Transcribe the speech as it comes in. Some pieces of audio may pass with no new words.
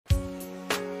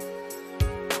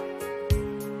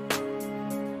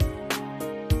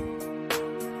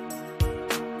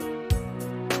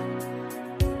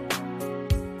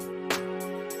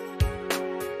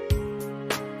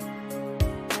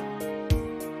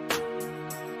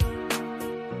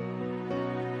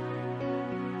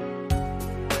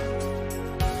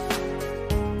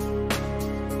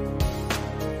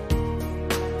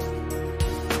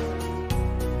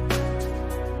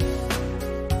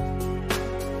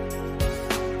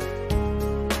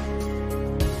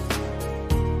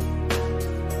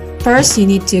First, you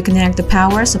need to connect the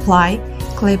power supply.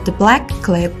 Clip the black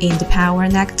clip in the power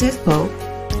negative pole.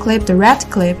 Clip the red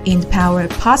clip in the power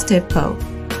positive pole.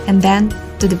 And then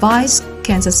the device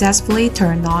can successfully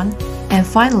turn on, and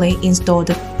finally install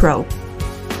the probe.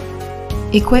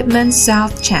 Equipment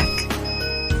self-check.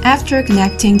 After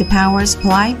connecting the power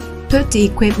supply, put the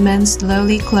equipment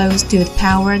slowly close to the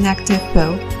power negative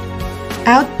pole.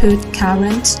 Output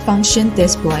current function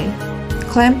display.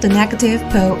 Clamp the negative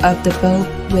pole of the bulb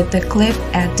with the clip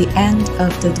at the end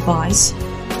of the device.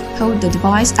 Hold the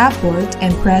device upward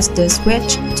and press the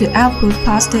switch to output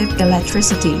positive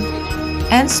electricity,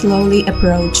 and slowly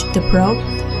approach the probe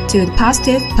to the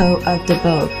positive pole of the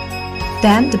bulb.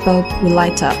 Then the bulb will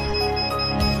light up.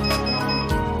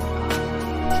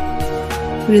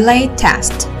 Relay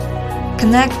test.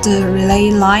 Connect the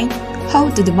relay line,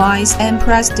 hold the device and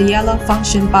press the yellow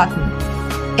function button.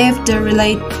 If the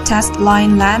relay test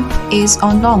line lamp is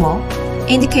on normal,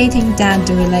 indicating that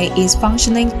the relay is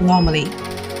functioning normally.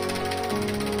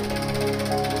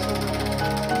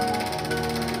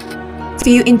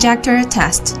 Fuel injector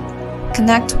test.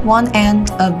 Connect one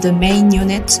end of the main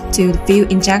unit to the fuel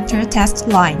injector test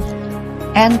line,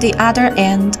 and the other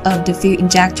end of the fuel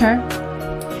injector.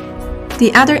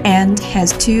 The other end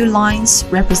has two lines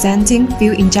representing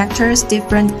fuel injectors'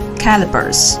 different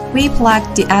calibers. We plug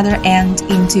the other end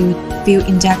into the fuel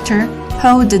injector,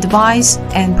 hold the device,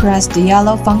 and press the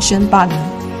yellow function button.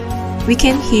 We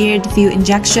can hear the fuel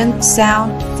injection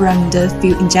sound from the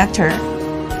fuel injector,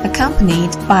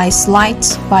 accompanied by slight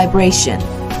vibration,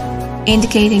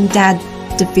 indicating that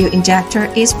the fuel injector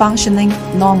is functioning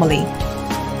normally.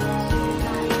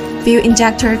 Fuel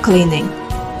injector cleaning.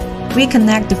 We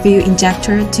connect the fuel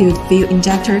injector to the fuel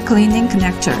injector cleaning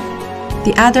connector.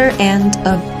 The other end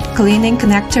of the cleaning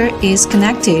connector is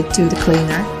connected to the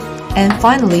cleaner. And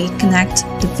finally, connect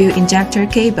the fuel injector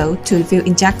cable to the fuel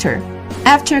injector.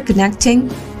 After connecting,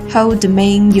 hold the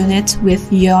main unit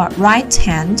with your right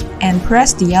hand and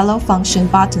press the yellow function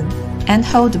button, and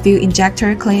hold the fuel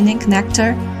injector cleaning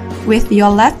connector with your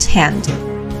left hand.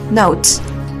 Note,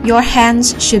 your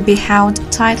hands should be held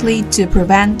tightly to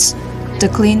prevent the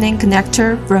cleaning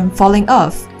connector from falling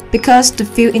off, because the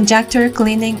fuel injector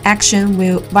cleaning action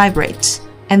will vibrate,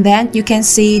 and then you can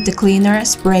see the cleaner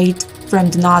sprayed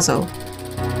from the nozzle.